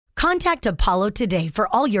Contact Apollo today for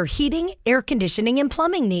all your heating, air conditioning, and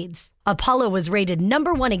plumbing needs. Apollo was rated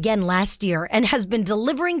 #1 again last year and has been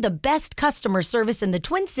delivering the best customer service in the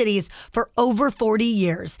Twin Cities for over 40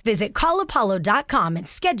 years. Visit callapollo.com and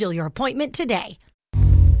schedule your appointment today.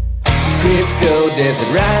 Crisco Desert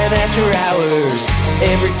right after hours.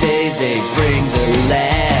 Every day they bring the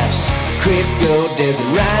laughs. Crisco Desert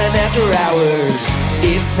right after hours.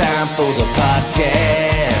 It's time for the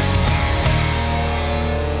podcast.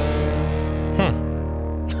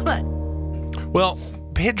 What? Well,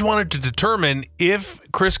 Pidge wanted to determine if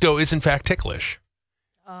Crisco is in fact ticklish.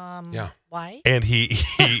 Yeah. Why? And he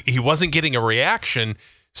wasn't getting a reaction,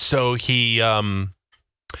 so he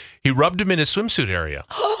rubbed him in his swimsuit area.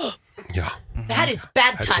 Yeah. That is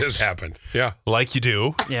bad That touch. just happened. Yeah. Like you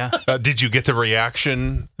do. Yeah. Did you get the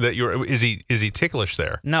reaction that is he ticklish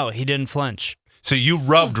there? No, he didn't flinch. So you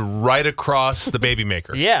rubbed right across the baby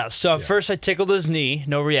maker. Yeah. So at first I tickled his knee,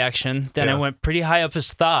 no reaction. Then I Yeah. went pretty high up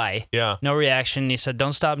his thigh, Yeah. no reaction. He said,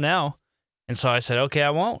 "Don't stop now." And so I said, "Okay, I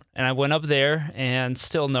won't." And I went up there and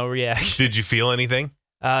still no reaction. Did you feel anything?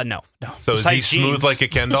 No. So is he Besides smooth jeans. like a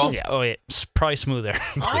Ken doll? Yeah. Oh, yeah. It's probably smoother.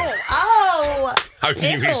 Oh. How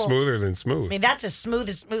can you be Ew. smoother than I smooth? mean, that's as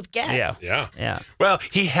smooth gets. Yeah. Yeah. Yeah. Well,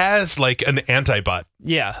 he has like an anti-butt.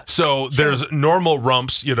 Yeah. So there's normal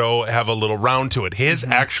rumps, have a little round to it. His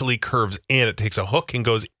Mm-hmm. actually curves in. It takes a hook and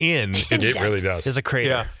goes in. It really does. There's a crater.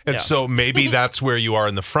 Yeah. And so maybe that's where you are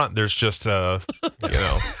in the front. There's just I think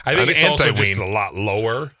an it's also anti-wean. just a lot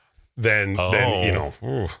lower than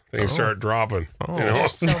things start dropping. They're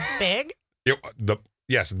so big.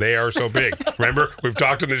 Yes, they are so big. Remember, we've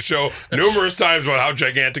talked on this show numerous times about how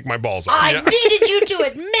gigantic my balls are. I needed you to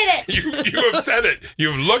admit it. You have said it.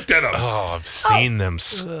 You've looked at them. Oh, I've seen them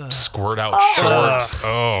squirt out shorts.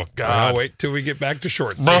 Oh, God. I'll wait till we get back to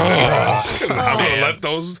short season. 'Cause I'm going to let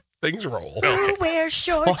those things roll. Who wears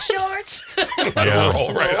short shorts? Let them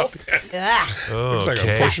roll right out the end. Ah. Looks like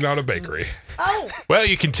I'm pushing out a bakery. Oh. Well,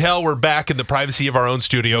 you can tell we're back in the privacy of our own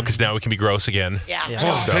studio because now we can be gross again. Yeah.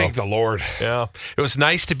 Oh, thank the Lord. Yeah. It was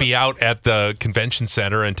nice to be out at the convention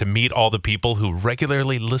center and to meet all the people who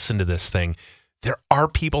regularly listen to this thing. There are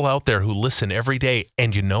people out there who listen every day,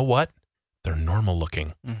 and you know what? They're normal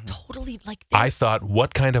looking. Totally like I thought,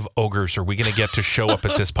 what kind of ogres are we going to get to show up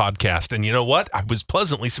at this podcast? And you know what? I was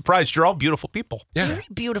pleasantly surprised. You're all beautiful people. Yeah. very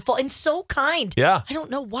beautiful and so kind. Yeah. I don't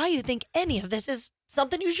know why you think any of this is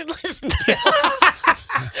something you should listen to.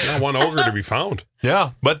 Not one ogre to be found.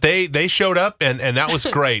 Yeah, but they showed up, and that was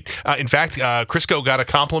great. In fact, Crisco got a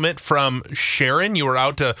compliment from Sharon. You were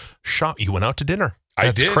out to shop. You went out to dinner.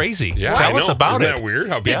 That's I did. crazy. Yeah, Tell I us know. about Isn't it. that weird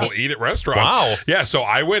how people eat at restaurants? Wow. Yeah, so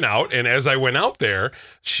I went out, and as I went out there,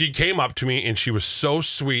 she came up to me, and she was so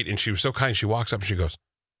sweet, and she was so kind. She walks up, and she goes,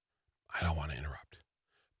 I don't want to interrupt,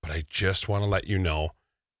 but I just want to let you know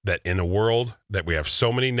that in a world that we have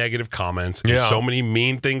so many negative comments and Yeah. so many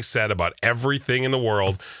mean things said about everything in the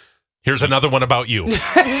world, Here's another one about you.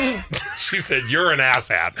 she said, you're an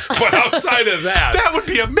asshat. But outside of that, That would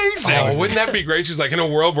be amazing. oh, wouldn't that be great? She's like, in a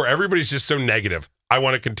world where everybody's just so negative, I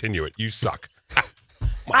want to continue it. You suck.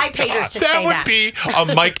 I paid her to that say would that. be a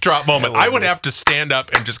mic drop moment. I would have to stand up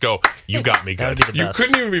and just go, you got me That would good. be the You best.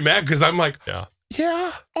 couldn't even be mad because I'm like, Yeah.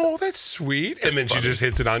 yeah, oh, that's sweet. And then she just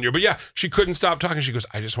hits it on you. But yeah, she couldn't stop talking. She goes,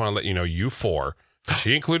 I just want to let you know, you four, and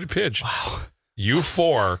she included Pidge. Wow. You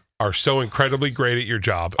four are so incredibly great at your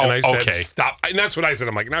job. And Oh, I said, okay. stop. And that's what I said.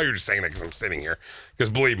 I'm like, now you're just saying that because I'm sitting here. Because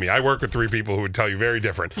believe me, I work with 3 people who would tell you very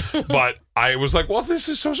different. But I was like, well, this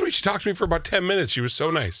is so sweet. She talked to me for about 10 minutes. She was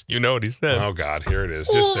so nice. You know what he said. Oh, God, here it is.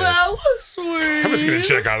 Just say it. that was sweet. I'm just going to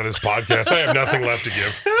check out of this podcast. I have nothing left to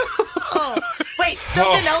give. Wait,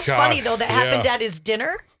 something Oh, else God. funny, though, that happened Yeah. at his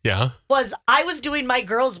dinner Yeah. was I was doing my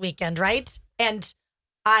girls' weekend, right? And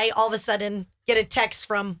I all of a sudden get a text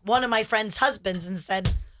from one of my friend's husbands and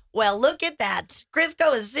said, well, look at that.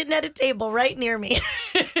 Crisco is sitting at a table right near me.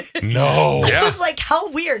 No. I Yeah. was like, how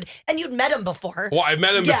weird. And you'd met him before. Well, I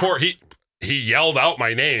met him Yeah. before. He yelled out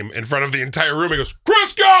my name in front of the entire room. He goes,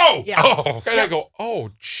 Crisco! Yeah. Oh, and I go,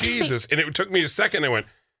 oh, Jesus. And it took me a second. I went,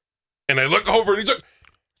 and I look over and he's like,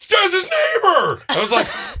 it's his neighbor. I was like,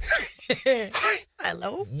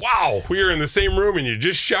 Hello? wow, we are in the same room and you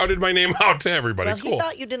just shouted my name out to everybody. Well, Cool. he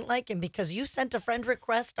thought you didn't like him because you sent a friend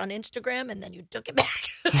request on Instagram and then you took it back.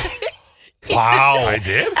 Wow. I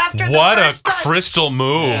did? After the What a first time. crystal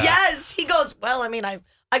move. Yes. He goes, well, I mean, I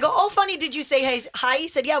go, oh, funny, did you say hi? He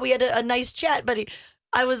said, yeah, we had a nice chat. But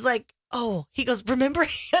I was like, oh, he goes, remember,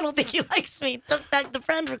 I don't think he likes me. Took back the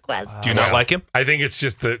friend request. Do you not like him? I think it's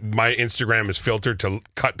just that my Instagram is filtered to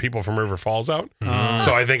cut people from River Falls out.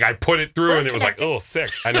 So I think I put it through and it was like, oh, sick.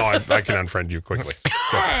 I know I can unfriend you quickly.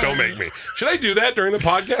 Don't make me. Should I do that during the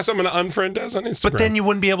podcast? I'm going to unfriend Des on Instagram. But then you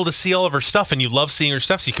wouldn't be able to see all of her stuff, and you love seeing her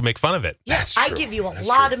stuff, so you can make fun of it. Yes, That's I true. give you a That's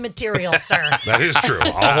lot true. of material, sir. That is true.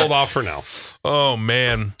 I'll hold off for now. Oh,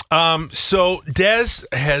 man. So Des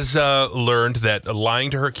has learned that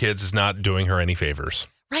lying to her kids is not doing her any favors.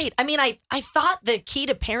 Right. I mean, I thought the key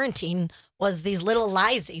to parenting was these little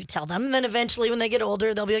lies that you tell them. And then eventually when they get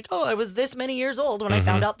older, they'll be like, oh, I was this many years old when I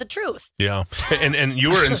found out the truth. Yeah. And you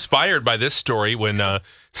were inspired by this story when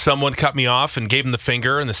someone cut me off and gave him the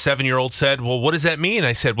finger, and the 7-year-old said, well, what does that mean?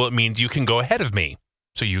 I said, well, it means you can go ahead of me.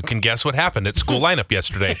 So you can guess what happened at school lineup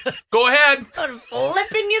yesterday. Go ahead. I'm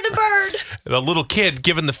flipping you the bird. The little kid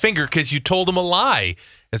giving the finger because you told him a lie.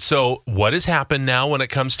 And so what has happened now when it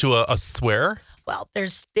comes to a swear? Well,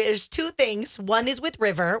 there's two things. One is with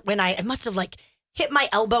River. When I must have like hit my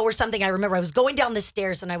elbow or something. I remember I was going down the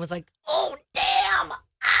stairs and I was like, oh, damn.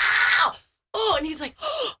 Ow. Oh, and he's like,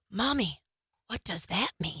 oh, Mommy, what does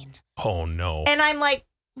that mean? Oh, no. And I'm like,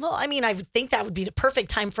 well, I mean, I would think that would be the perfect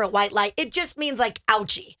time for a white lie. It just means like,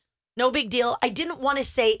 ouchie. No big deal. I didn't want to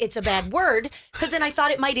say it's a bad word because then I thought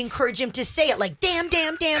it might encourage him to say it like, damn,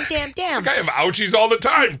 damn, damn, damn, damn. I have ouchies all the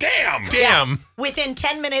time. Damn. Damn. Within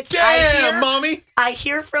 10 minutes, Damn, Mommy. I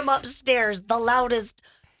hear from upstairs the loudest,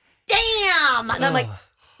 damn. And I'm like,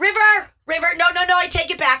 River, no, I take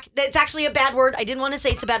it back. It's actually a bad word. I didn't want to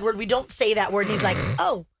say it's a bad word. We don't say that word. And he's like,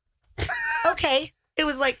 oh, okay. It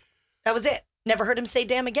was like, that was it. Never heard him say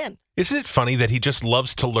damn again. Isn't it funny that he just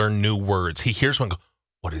loves to learn new words? He hears one go,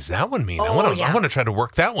 what does that one mean? Oh, I yeah. want to try to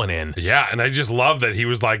work that one in. Yeah, and I just love that he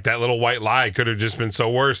was like, that little white lie could have just been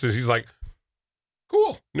so worse. Is he's like,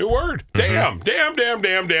 cool, new word. Damn.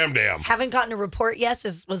 Haven't gotten a report. Yes,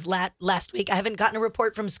 this was last week. I haven't gotten a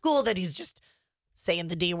report from school that he's just saying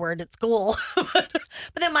the D word at school. But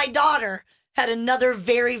then my daughter had another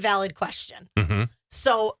very valid question. Mm-hmm.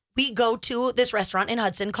 So we go to this restaurant in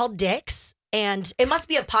Hudson called Dick's, and it must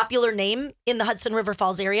be a popular name in the Hudson River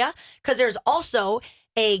Falls area because there's also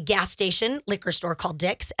a gas station liquor store called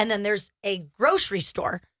Dick's, and then there's a grocery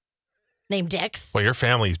store named Dick's. Well, your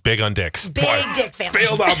family's big on dicks. Big Dick family.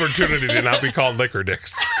 Failed opportunity to not be called Liquor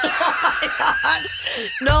Dicks.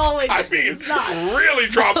 No, It's it's not. really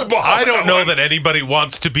dropped the ball. I don't know one. that anybody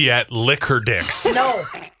wants to be at Liquor Dicks. No,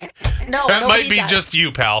 That nobody might be does. just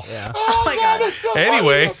you, pal. Oh my God. That's so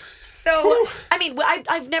Anyway, funny. So, I mean,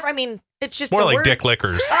 I've never, it's just more a like word. Dick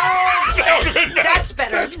Lickers. Oh, That would've been better. that's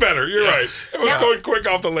better. That's better. You're right. It was going quick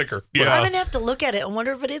off the liquor. I'm Yeah. going to have to look at it and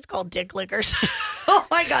wonder if it is called Dick Lickers. Oh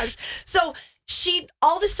my gosh. So she,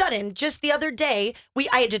 all of a sudden, just the other day,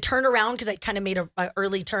 I had to turn around because I kind of made an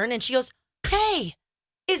early turn, and she goes, hey,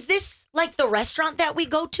 is this like the restaurant that we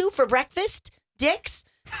go to for breakfast? Dick's?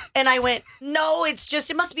 And I went, no, it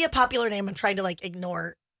must be a popular name. I'm trying to like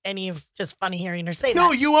ignore any of just funny hearing her say No,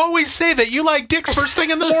 that. you always say that you like dicks first thing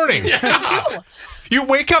in the morning. I do. You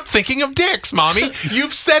wake up thinking of dicks, Mommy.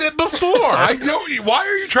 You've said it before. I don't. Why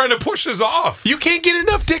are you trying to push us off? You can't get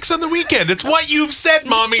enough dicks on the weekend. It's what you've said,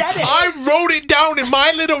 Mommy. said it. I wrote it down in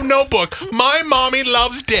my little notebook. My mommy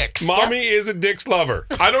loves dicks. Mommy is a Dick's lover.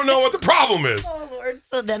 I don't know what the problem is. Oh, Lord.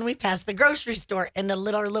 So then we pass the grocery store, and our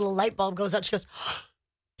little light bulb goes out. She goes,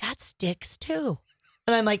 that's Dick's too.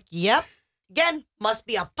 And I'm like, yep. Again, must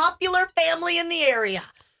be a popular family in the area.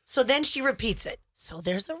 So then she repeats it. So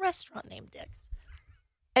there's a restaurant named Dick's.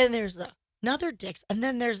 And there's another Dick's. And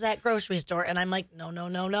then there's that grocery store. And I'm like,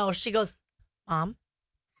 no. She goes, Mom,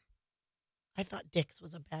 I thought Dick's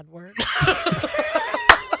was a bad word. And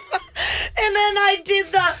then I did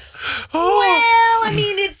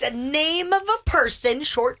it's a name of a person,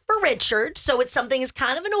 short for Richard. So it's something is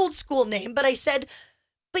kind of an old school name. But I said,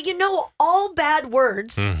 but all bad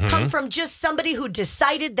words come from just somebody who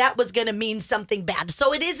decided that was going to mean something bad.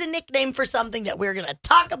 So it is a nickname for something that we're going to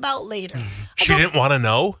talk about later. She didn't want to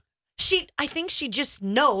know? I think she just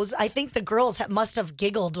knows. I think the girls must have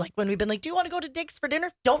giggled like when we've been like, do you want to go to Dick's for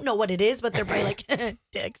dinner? Don't know what it is, but they're probably like,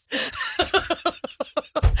 Dick's. I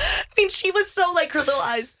mean, she was so like her little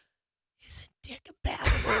eyes. Is dick a bad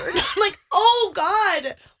word? I'm like, oh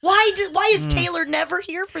God, why is Taylor never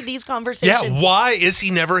here for these conversations? Yeah, why is he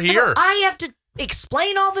never here? I have to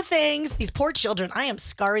explain all the things. These poor children, I am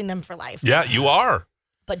scarring them for life. Yeah, you are.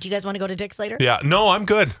 But do you guys want to go to Dick's later? Yeah, no, I'm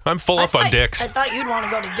good. I'm full up on dicks. I thought you'd want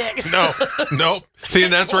to go to Dick's. No. See,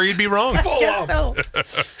 and that's where you'd be wrong. I guess so.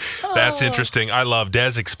 That's interesting. I love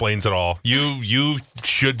Des explains it all. You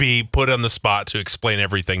should be put on the spot to explain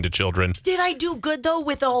everything to children. Did I do good though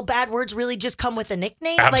with all bad words really just come with a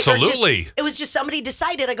nickname? Absolutely. It was just somebody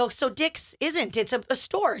decided. I go, so Dick's isn't. It's a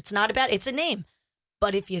store. It's not it's a name.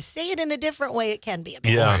 But if you say it in a different way, it can be a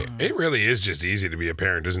bad Yeah. way. It really is just easy to be a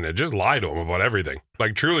parent, isn't it? Just lie to them about everything.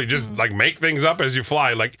 Like truly, just like make things up as you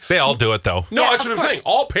fly. Like They all do it, though. no, Yeah, that's of what I'm course. saying.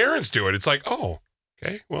 All parents do it. It's like, oh,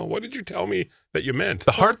 okay. Well, what did you tell me that you meant?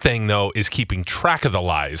 The hard thing, though, is keeping track of the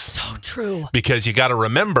lies. So true. Because you got to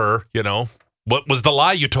remember, what was the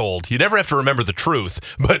lie you told? You never have to remember the truth,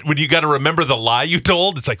 but when you got to remember the lie you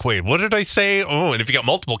told, it's like, wait, what did I say? Oh, and if you got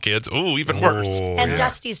multiple kids, even worse. Oh, And yeah.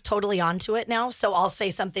 Dusty's totally onto it now. So I'll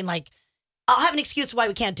say something like, I'll have an excuse why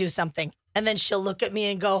we can't do something. And then she'll look at me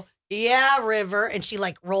and go, yeah, River. And she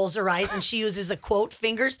like rolls her eyes and she uses the quote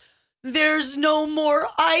fingers. There's no more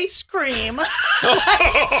ice cream.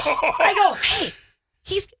 I go,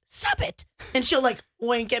 hey, stop it. And she'll like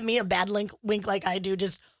wink at me, a bad wink like I do.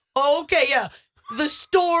 Just, okay, yeah, the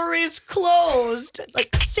store is closed.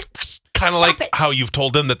 Like, Kind of stop like it. how you've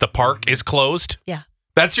told them that the park is closed. Yeah.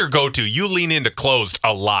 That's your go-to. You lean into closed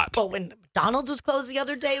a lot. But when McDonald's was closed the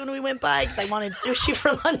other day when we went by because I wanted sushi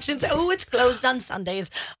for lunch and said, oh, it's closed on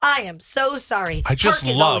Sundays. I am so sorry. I just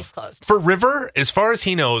Park is always love closed. for River, as far as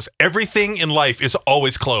he knows, everything in life is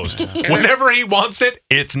always closed. Whenever he wants it,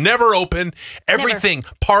 it's never open. Everything,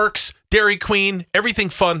 parks, Dairy Queen, everything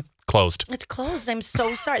fun, closed. It's closed. I'm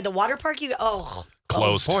so sorry. The water park,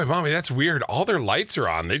 Closed. Boy, Mommy, that's weird. All their lights are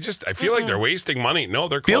on. I feel like they're wasting money. No,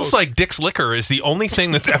 they're closed. Feels like Dick's Liquor is the only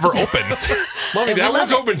thing that's ever open. Mommy, And that we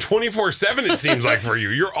one's love open 24/7, it seems like for you.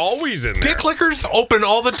 You're always in there. Dick Liquor's open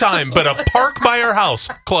all the time, but a park by our house,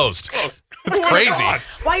 closed. Closed. It's Oh my crazy. God.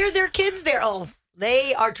 Why are there kids there? Oh,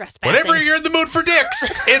 they are trespassing. Whenever you're in the mood for Dick's,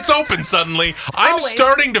 it's open suddenly. I'm Always.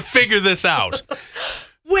 starting to figure this out.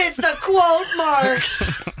 With the quote marks.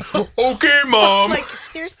 Okay, Mom. Like,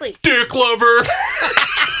 seriously. Dick lover.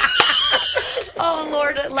 Oh,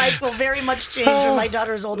 Lord, life will very much change when my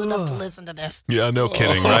daughter is old enough to listen to this. Yeah, no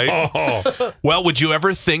kidding, right? Oh, Well, would you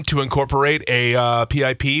ever think to incorporate a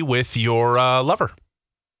PIP with your lover?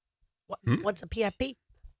 What's a PIP?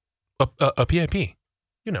 A PIP,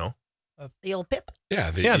 you know. The old pip? yeah.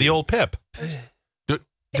 The old PIP.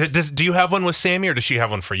 Do you have one with Sammy, or does she have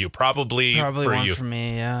one for you? Probably Probably for one you. for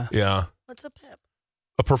me, yeah. Yeah, What's a pip?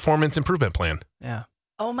 a performance improvement plan. Yeah.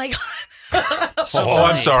 Oh, my God. Oh,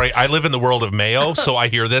 I'm sorry. I live in the world of Mayo, so I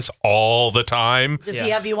hear this all the time. Does he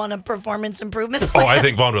Yeah. have you on a performance improvement Oh, plan? I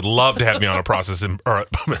think Vaughn would love to have me on a process, or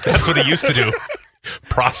that's what he used to do.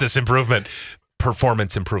 Process improvement,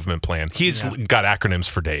 performance improvement plan. He's got acronyms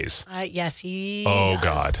for days. Yes, he Oh does.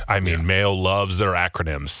 God! I mean, Mayo loves their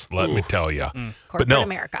acronyms. Let me tell you. But Corporate no,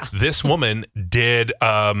 America. this woman did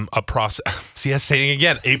a process. See, I'm saying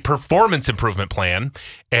again, a performance improvement plan,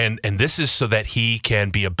 and this is so that he can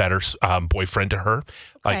be a better boyfriend to her.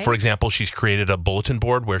 Like Okay. for example, she's created a bulletin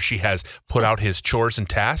board where she has put out his chores and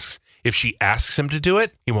tasks. If she asks him to do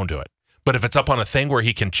it, he won't do it. But if it's up on a thing where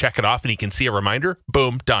he can check it off and he can see a reminder,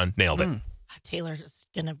 boom, done, nailed it. Taylor is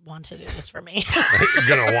going to want to do this for me. You're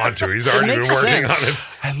going to want to. He's already been makes working sense. on it.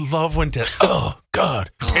 I love when oh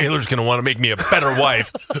God, Taylor's gonna want to make me a better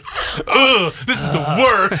wife. Ugh, this is the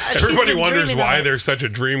worst. Everybody been wonders dreaming why of it. they're such a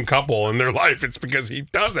dream couple in their life. It's because he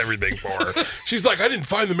does everything for her. She's like, I didn't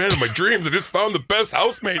find the man of my dreams. I just found the best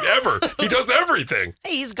housemate ever. He does everything.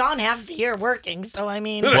 Hey, he's gone half the year working, so I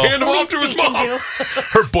mean, Then I hand him the off to least his he can mom. do.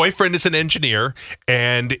 Her boyfriend is an engineer,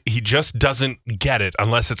 and he just doesn't get it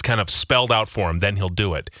unless it's kind of spelled out for him. Then he'll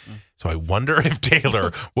do it. So I wonder if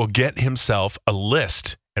Taylor will get himself a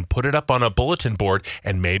list and put it up on a bulletin board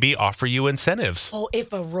and maybe offer you incentives. Oh,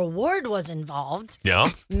 if a reward was involved, Yeah,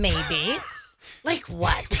 maybe. Like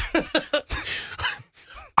what?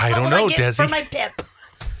 I What don't will know, I get for Desi. my pip?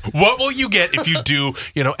 What will you get if you do,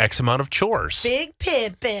 X amount of chores? Big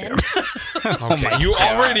Pippin. Okay, you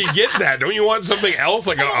already get that. Don't you want something else,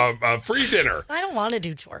 like a free dinner? I don't want to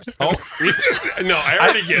do chores. Oh, no, I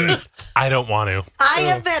already get it. I don't want to. I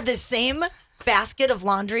have had the same basket of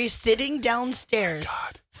laundry sitting downstairs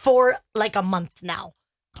for like a month now.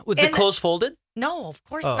 With the And- clothes folded? No, of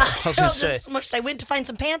course Oh, not. I was gonna say. Just smushed. I went to find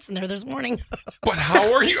some pants in there this morning. But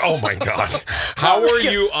how are you? Oh my God. How are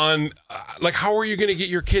you on, how are you going to get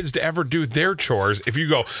your kids to ever do their chores if you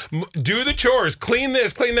go, do the chores, clean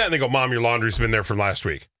this, clean that, and they go, Mom, your laundry's been there from last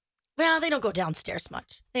week? Well, they don't go downstairs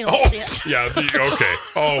much. They don't Oh, see it. yeah. Okay.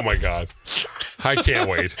 Oh my God. I can't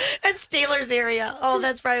wait. It's Taylor's area. Oh,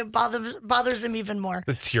 that's probably bothers him even more.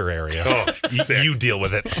 It's your area. Oh, sick. You deal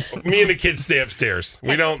with it. Me and the kids stay upstairs.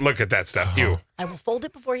 We don't look at that stuff. You. I will fold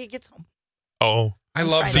it before he gets home. Oh, I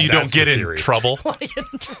love So so you that's don't get the in theory. trouble. Want to get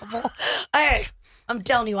in trouble? Hey, I'm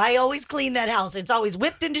telling you, I always clean that house. It's always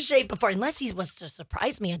whipped into shape before, unless he was to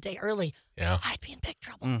surprise me a day early. Yeah. I'd be in big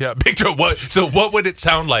trouble. Yeah, big trouble. What would it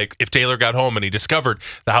sound like if Taylor got home and he discovered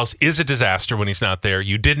the house is a disaster when he's not there?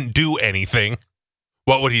 You didn't do anything.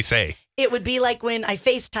 What would he say? It would be like when I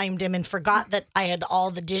FaceTimed him and forgot that I had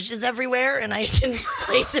all the dishes everywhere and I didn't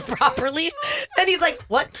place it properly. And he's like,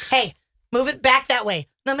 what? Hey, move it back that way.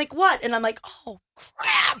 And I'm like, what? And I'm like, oh,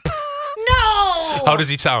 crap. No. How does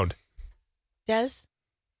he sound? Des,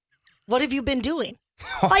 what have you been doing?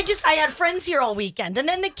 I had friends here all weekend and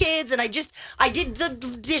then the kids and I did the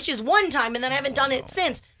dishes one time and then I haven't done it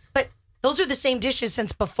since. But those are the same dishes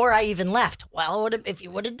since before I even left. Well, if you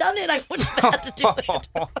would have done it, I wouldn't have had to do it.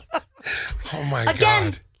 Oh my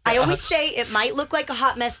Again, God. I always say it might look like a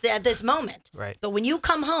hot mess at this moment. Right. But when you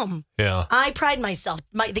come home, Yeah. I pride myself.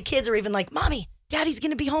 The kids are even like, Mommy, Daddy's going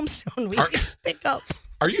to be home soon. We need to pick up.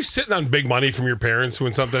 Are you sitting on big money from your parents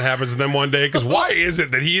when something happens to them one day? Because why is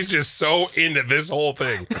it that he's just so into this whole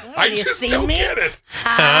thing? I you just seen don't me? get it.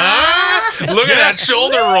 Look at that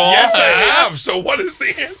shoulder roll. Yes, I have. So what is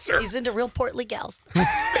the answer? He's into real portly gals.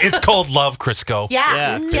 It's called love, Crisco.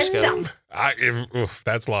 Yeah, Yeah, get Crisco. some. If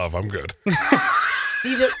that's love, I'm good.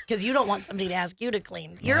 Because you don't want somebody to ask you to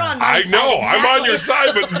clean. You're on my I side. know. I'm on your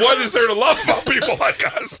exactly. side, but what is there to love about people like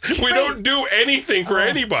us? We don't do anything for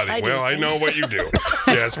anybody. I do I know things. what you do.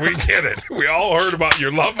 Yes, we get it. We all heard about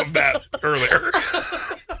your love of that earlier.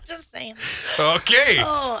 Just saying. Okay.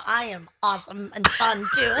 Oh, I am awesome and fun,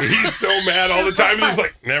 too. He's so mad all the time. He's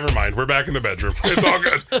like, never mind. We're back in the bedroom. It's all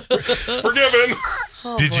good. Forgiven.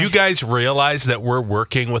 Did you guys realize that we're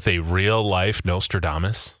working with a real life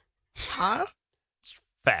Nostradamus? Huh?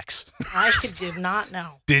 Facts. I did not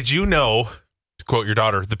know. Did you know, to quote your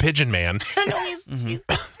daughter, the pigeon man, I know he's pigeon.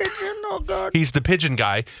 Oh, God. he's the pigeon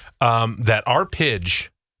guy, that our Pidge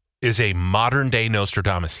is a modern day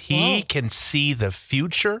Nostradamus. He Whoa. can see the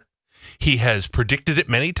future. He has predicted it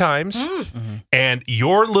many times. And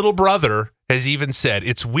your little brother has even said,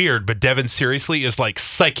 it's weird, but Devin seriously is like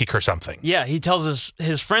psychic or something. Yeah, he tells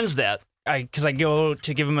his friends that. Because I go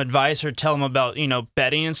to give him advice or tell him about,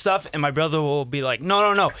 betting and stuff, and my brother will be like,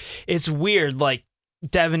 no, it's weird. Like,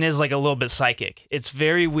 Devin is like a little bit psychic. It's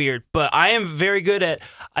very weird, but I am very good at,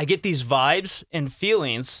 I get these vibes and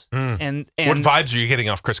feelings, and What vibes are you getting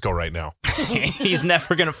off Crisco right now? he's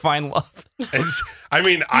never going to find love. I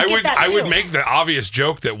get that would too. make the obvious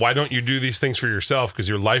joke that why don't you do these things for yourself because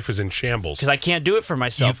your life is in shambles. Because I can't do it for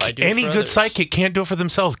myself. I do it Any for good others. psychic can't do it for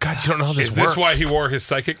themselves. God, you don't know how this Is works. this why he wore his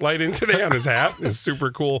psychic light in today on his hat? It's super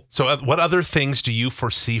cool. So what other things do you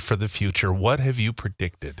foresee for the future? What have you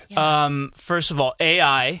predicted? First of all,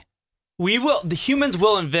 AI. The humans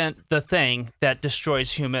will invent the thing that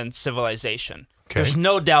destroys human civilization. Okay. There's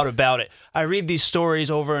no doubt about it. I read these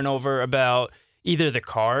stories over and over about either the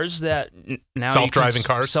cars that now Self-driving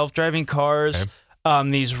cars? self-driving cars,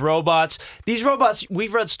 these robots. These robots,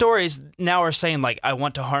 we've read stories now are saying like, I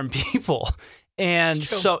want to harm people. And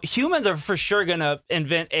so humans are for sure going to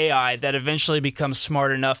invent AI that eventually becomes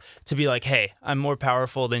smart enough to be like, hey, I'm more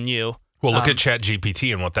powerful than you. Well, look at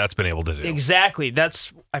ChatGPT and what that's been able to do. Exactly.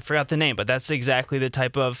 I forgot the name, but that's exactly the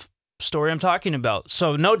type of story I'm talking about.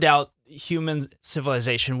 So no doubt human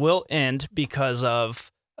civilization will end because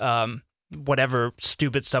of whatever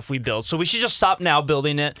stupid stuff we build. So we should just stop now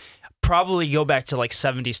building it, probably go back to like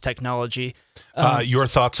 70s technology. Your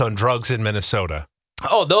thoughts on drugs in Minnesota?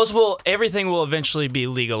 Everything will eventually be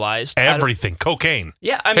legalized. Everything. Cocaine.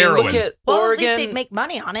 Yeah, I mean, Heroin. look at Well, Oregon. at least they'd make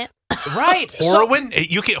money on it. Right. Heroin?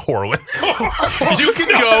 You get heroin. You can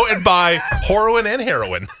go and buy heroin and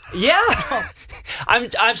heroin. Yeah. I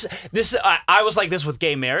was like this with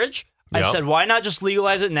gay marriage. I Yep. said, why not just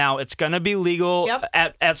legalize it now? It's going to be legal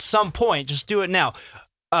at some point. Just do it now.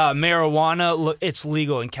 Marijuana, it's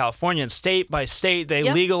legal in California, and state by state, they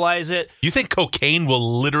legalize it. You think cocaine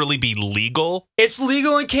will literally be legal? It's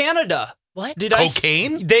legal in Canada. What?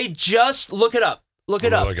 Cocaine? They just, look it up. Look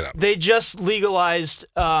it I'm up. gonna look it up. They just legalized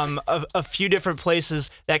a few different places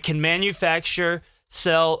that can manufacture,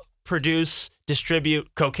 sell, produce, distribute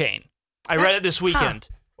cocaine. I read it this weekend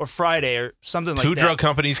or Friday or something like that. Two drug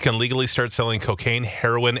companies can legally start selling cocaine,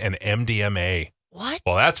 heroin, and MDMA. What?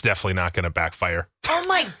 Well, that's definitely not going to backfire. Oh,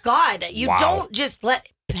 my God. You Wow. don't just let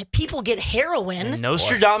people get heroin. And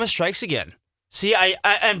Nostradamus strikes again. See,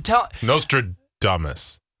 I'm telling.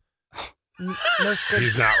 Nostradamus.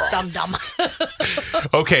 He's not wrong. Dumb.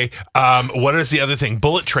 Okay. What is the other thing?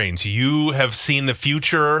 Bullet trains. You have seen the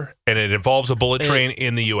future, and it involves a bullet train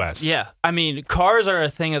in the U.S. Yeah, I mean, cars are a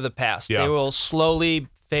thing of the past. Yeah. They will slowly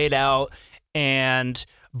fade out, and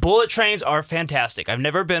bullet trains are fantastic. I've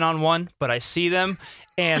never been on one, but I see them,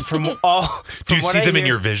 and from all Do you from what see I them in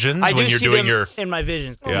hear- your visions I when do you're see doing them your? in my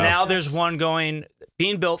visions. Yeah. Now there's one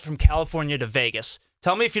being built from California to Vegas.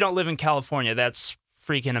 Tell me if you don't live in California. That's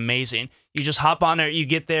freaking amazing. You just hop on there, you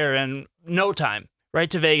get there in no time, right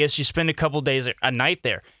to Vegas. You spend a couple days, a night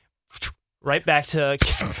there. right back to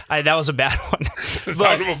that was a bad one. It's the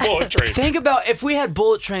sound of a bullet train. Think about if we had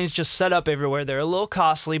bullet trains just set up everywhere. They're a little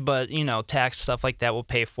costly, but tax stuff like that will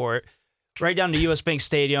pay for it. Right down to US Bank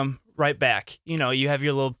Stadium, right back. You have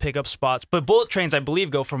your little pickup spots. But bullet trains, I believe,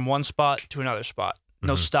 go from one spot to another spot.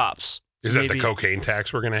 No stops. Is that the cocaine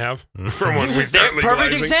tax we're going to have from when we start legalizing?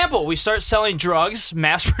 Perfect example. We start selling drugs,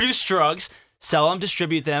 mass-produced drugs, sell them,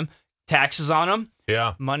 distribute them, taxes on them.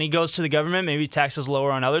 Yeah. Money goes to the government, maybe taxes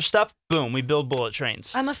lower on other stuff. Boom, we build bullet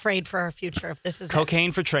trains. I'm afraid for our future if this is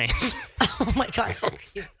Cocaine for trains. Oh, my God.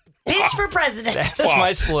 Bitch for president. That's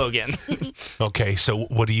my slogan. Okay, so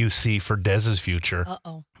what do you see for Dez's future?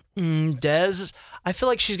 Uh-oh. Dez, I feel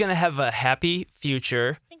like she's going to have a happy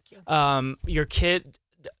future. Thank you. Your kid,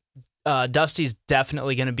 Dusty's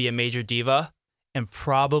definitely going to be a major diva and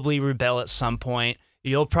probably rebel at some point.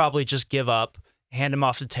 You'll probably just give up, hand him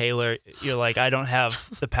off to Taylor. You're like, I don't have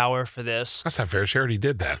the power for this. That's not fair. She already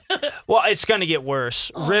did that. Well, it's going to get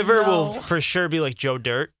worse. River will for sure be like Joe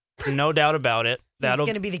Dirt. No doubt about it. He's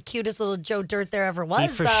going to be the cutest little Joe Dirt there ever was, He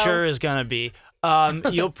for sure is going to be.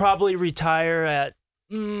 You'll probably retire at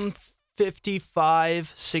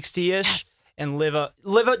 55, 60-ish. And live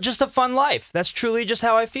just a fun life. That's truly just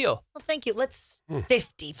how I feel. Well, thank you. Let's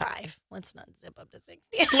 55. Let's not zip up to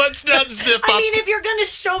 60. Let's not zip up. I mean, if you're going to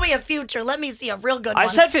show me a future, let me see a real good one. I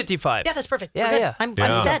said 55. Yeah, that's perfect. Yeah, We're good. yeah.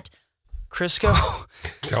 I'm set. Crisco.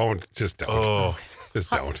 Just don't. Oh.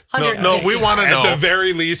 Just don't. No, we want to know. At the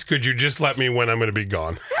very least, could you just let me when I'm going to be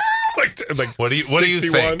gone? like what do you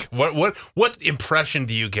 61? think? What impression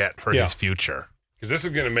do you get for his future? Because this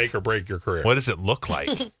is going to make or break your career. What does it look like?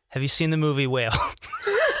 Have you seen the movie Whale?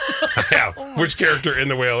 I have. Which character in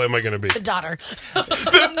The Whale am I going to be? The daughter.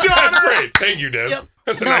 That's great. Thank you, Des. Yep.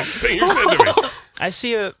 That's a nice thing you said to me. I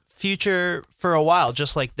see a future for a while,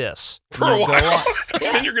 just like this. For a while. And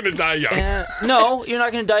then you're going to die young. No, you're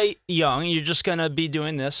not going to die young. You're just going to be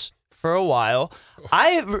doing this for a while.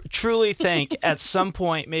 I truly think at some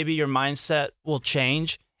point maybe your mindset will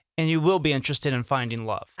change and you will be interested in finding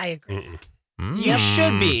love. I agree. You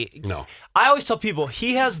should be. No. I always tell people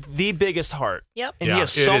he has the biggest heart. Yep. And he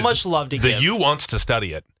has so much love to give. The you wants to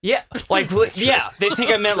study it. Yeah. They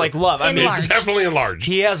think I meant like love. I mean, It's definitely enlarged.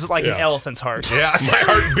 he has like an elephant's heart. Yeah. My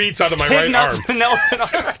heart beats out of my Pig right nuts arm. and an elephant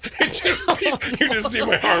heart. It just beats. You just see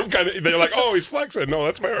my arm kind of. They're like, oh, he's flexing. No,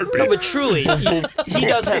 that's my heartbeat. No, but truly, he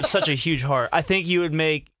does have such a huge heart. I think you would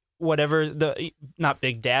make whatever not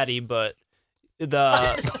Big Daddy, but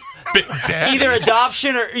the Big Daddy. either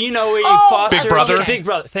adoption or where you foster Big brother. Big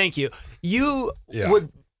brother. Thank you. You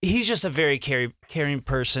would. He's just a very caring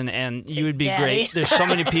person, and you would be Daddy. great. There's so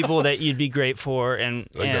many people that you'd be great for, and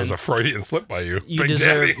That was a Freudian slip by you. you Big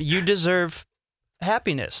deserve Daddy. you deserve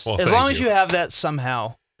happiness. Well, as thank long as you. you have that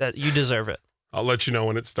somehow, that you deserve it. I'll let you know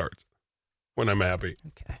when it starts. When I'm happy.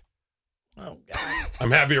 Okay. Oh, God. I'm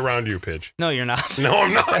happy around you, Pidge. No, you're not. No,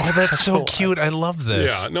 I'm not. Oh, that's so cool. cute. I love this.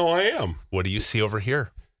 Yeah, no, I am. What do you see over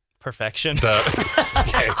here? Perfection.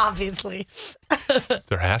 Obviously.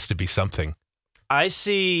 There has to be something. I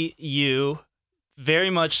see you very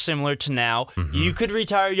much similar to now. You could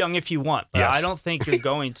retire young if you want, but Yes. I don't think you're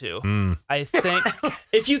going to. I think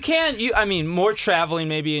if you can, more traveling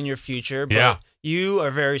maybe in your future, but Yeah. you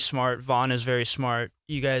are very smart. Vaughn is very smart.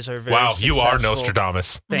 You guys are very Wow, you are successful.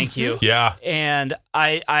 Nostradamus. Thank you. Yeah. And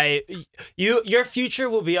your future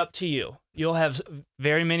will be up to you. You'll have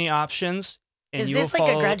very many options, and Is you will this like a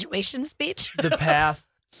follow graduation speech? the path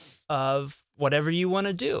of whatever you want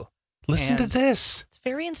to do. Listen to And- this. It's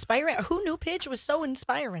very inspiring. Who knew Pidge was so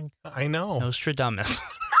inspiring? I know. Nostradamus.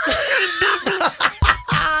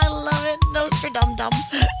 I love it. Nostradum-dum.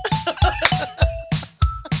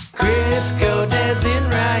 Crisco, Des,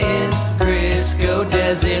 and Ryan. Crisco,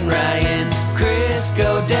 Des, and Ryan.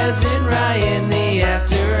 Crisco, Des, and Ryan. The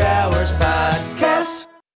After Hours Podcast.